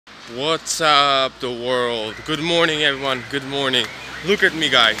What's up, the world? Good morning, everyone. Good morning. Look at me,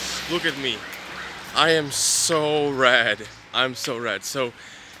 guys. Look at me. I am so red. I'm so red. So,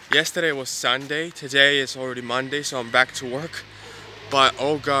 yesterday was Sunday. Today is already Monday, so I'm back to work. But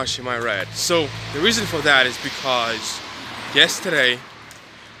oh gosh, am I red. So, the reason for that is because yesterday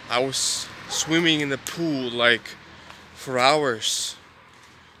I was swimming in the pool like for hours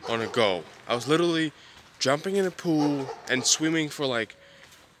on a go. I was literally jumping in the pool and swimming for like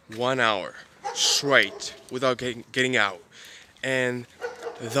 1 hour straight without getting out, and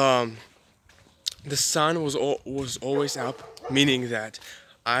the sun was always up, meaning that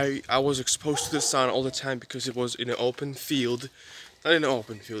I was exposed to the sun all the time because it was in an open field, not in an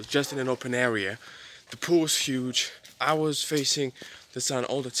open field, just in an open area. The pool was huge. I was facing the sun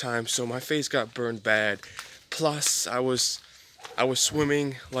all the time, so my face got burned bad. Plus, I was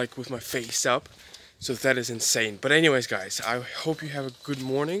swimming like with my face up. So that is insane. But anyways, guys, I hope you have a good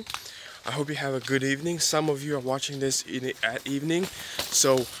morning. I hope you have a good evening. Some of you are watching this at evening,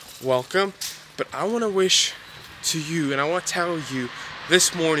 so welcome. But I want to wish to you, and I want to tell you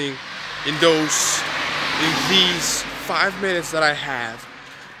this morning, in these 5 minutes that I have,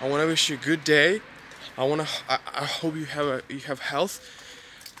 I want to wish you a good day. I hope you have health,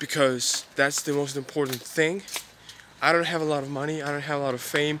 because that's the most important thing. I don't have a lot of money. I don't have a lot of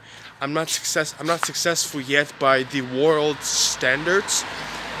fame. I'm not successful yet by the world standards,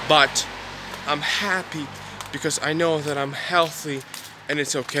 but I'm happy because I know that I'm healthy and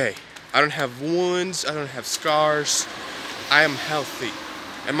it's okay. I don't have wounds. I don't have scars. I am healthy,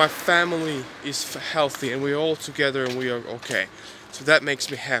 and my family is healthy, and we're all together and we are okay. So that makes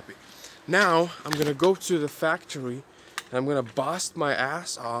me happy. Now I'm gonna go to the factory and I'm gonna bust my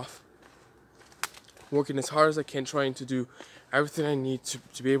ass off, working as hard as I can, trying to do everything I need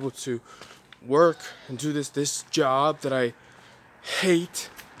to be able to work and do this job that I hate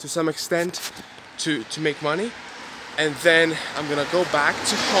to some extent to make money. And then I'm gonna go back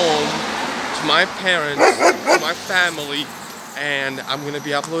to home, to my parents, to my family, and I'm gonna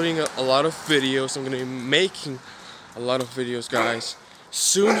be uploading a lot of videos. I'm gonna be making a lot of videos, guys.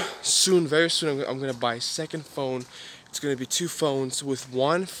 Soon, very soon, I'm gonna buy a second phone. It's gonna be 2 phones. With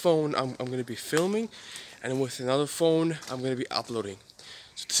one phone, I'm gonna be filming, and with another phone, I'm gonna be uploading.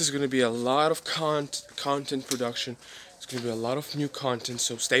 So this is gonna be a lot of content production. It's gonna be a lot of new content,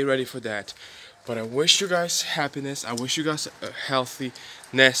 so stay ready for that. But I wish you guys happiness. I wish you guys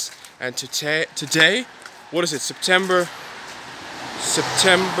healthiness. And today, what is it? September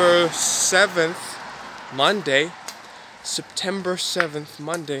 7th, Monday. September 7th,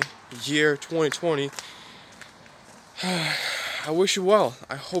 Monday, year 2020. I wish you well.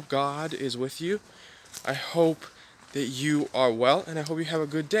 I hope God is with you. I hope that you are well, and I hope you have a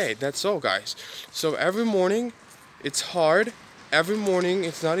good day. That's all, guys. So every morning, it's hard. Every morning,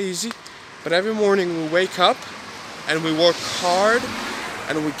 it's not easy. But every morning, we wake up, and we work hard,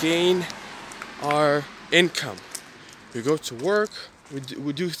 and we gain our income. We go to work. We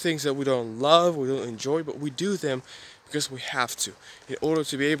do things that we don't love, we don't enjoy, but we do them because we have to, in order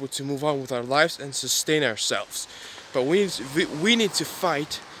to be able to move on with our lives and sustain ourselves. But we need to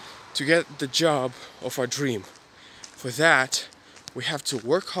fight to get the job of our dream. For that, we have to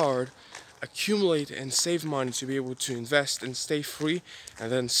work hard, accumulate and save money to be able to invest and stay free, and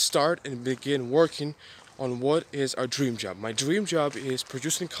then start and begin working on what is our dream job. My dream job is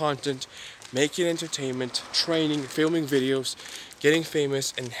producing content, making entertainment, training, filming videos, getting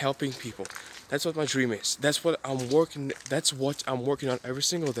famous, and helping people. That's what my dream is. That's what I'm working on every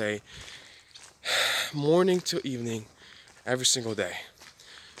single day, morning to evening, every single day.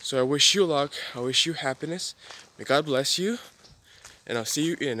 So I wish you luck, I wish you happiness, may God bless you, and I'll see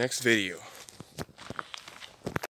you in the next video.